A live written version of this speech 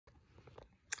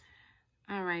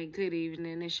All right, good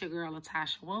evening. It's your girl,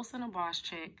 Latasha Wilson of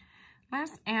BossChic.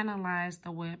 Let's analyze the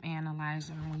web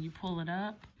analyzer. When you pull it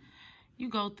up, you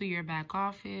go through your back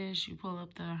office, you pull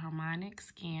up the Harmonic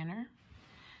Scanner.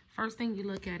 First thing you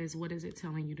look at is what is it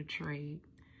telling you to trade.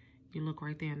 You look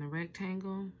right there in the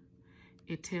rectangle.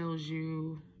 It tells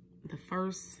you the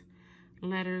first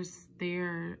letters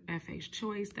there, FH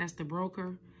Choice, that's the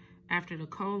broker. After the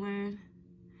colon,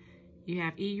 you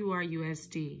have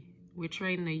EURUSD. We're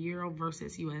trading a euro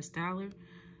versus US dollar.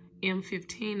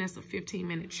 M15, that's a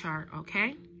 15-minute chart,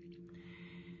 okay?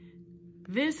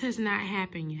 This has not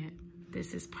happened yet.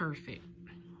 This is perfect.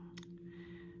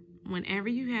 Whenever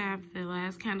you have the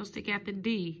last candlestick at the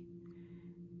D,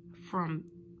 from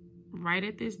right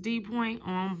at this D point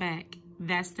on back,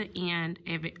 that's the end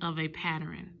of a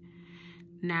pattern.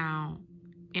 Now,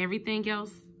 everything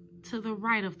else to the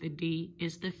right of the D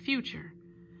is the future.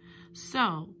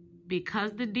 So,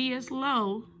 because the D is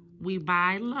low, we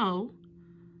buy low.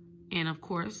 And of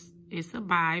course, it's a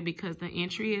buy because the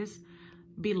entry is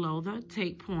below the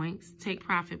take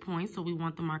profit points. So we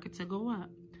want the market to go up.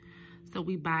 So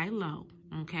we buy low,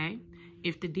 okay?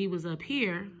 If the D was up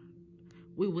here,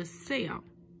 we would sell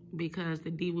because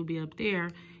the D would be up there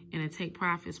and the take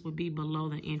profits would be below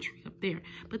the entry up there.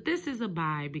 But this is a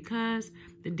buy because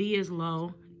the D is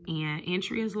low and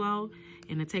entry is low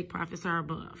and the take profits are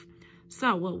above.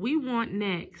 So what we want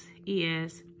next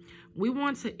is we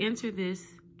want to enter this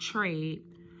trade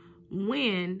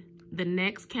when the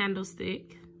next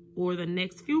candlestick or the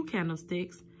next few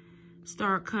candlesticks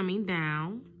start coming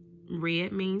down.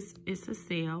 Red means it's a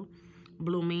sell.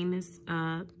 Blue means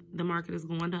the market is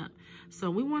going up. So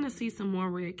we want to see some more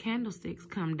red candlesticks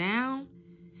come down,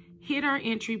 hit our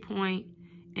entry point,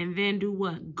 and then do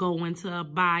what? Go into a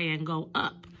buy and go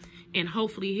up and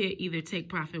hopefully hit either take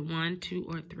profit 1, 2,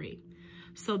 or 3.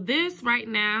 So this right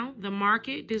now, the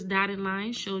market, this dotted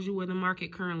line shows you where the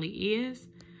market currently is.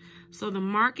 So the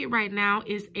market right now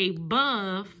is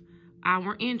above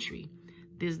our entry.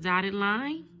 This dotted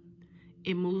line,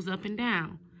 it moves up and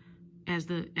down as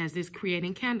it's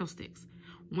creating candlesticks.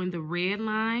 When the red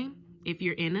line, if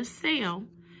you're in a sale,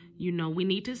 you know we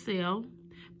need to sell,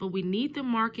 but we need the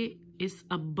market is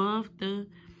above the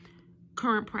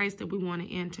current price that we want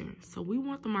to enter. So we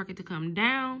want the market to come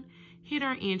down, hit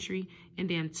our entry, and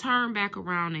then turn back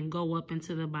around and go up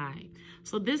into the buy.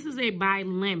 So this is a buy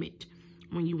limit.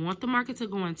 When you want the market to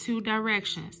go in two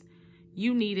directions,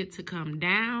 you need it to come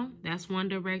down, that's one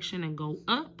direction, and go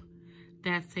up,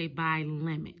 that's a buy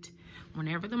limit.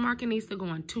 Whenever the market needs to go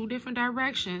in two different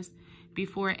directions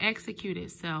before it executes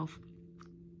itself,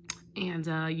 and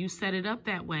you set it up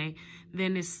that way,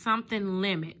 then it's something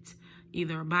limit,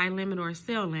 either a buy limit or a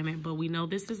sell limit, but we know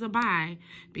this is a buy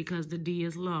because the D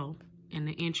is low and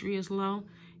the entry is low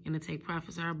and the take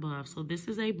profits are above. So this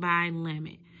is a buy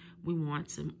limit. We want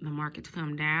the market to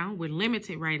come down. We're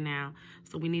limited right now,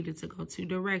 so we need it to go two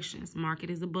directions. Market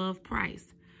is above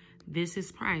price. This is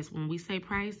price. When we say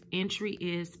price, entry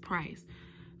is price.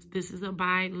 This is a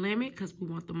buy limit because we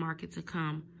want the market to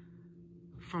come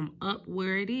from up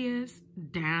where it is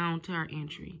down to our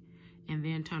entry and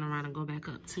then turn around and go back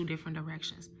up two different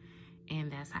directions. And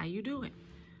that's how you do it.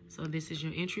 So this is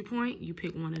your entry point. You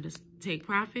pick one of the take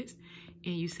profits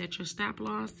and you set your stop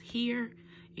loss here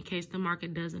in case the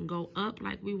market doesn't go up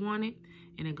like we want it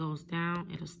and it goes down.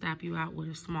 It'll stop you out with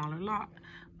a smaller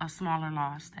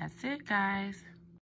loss. That's it, guys.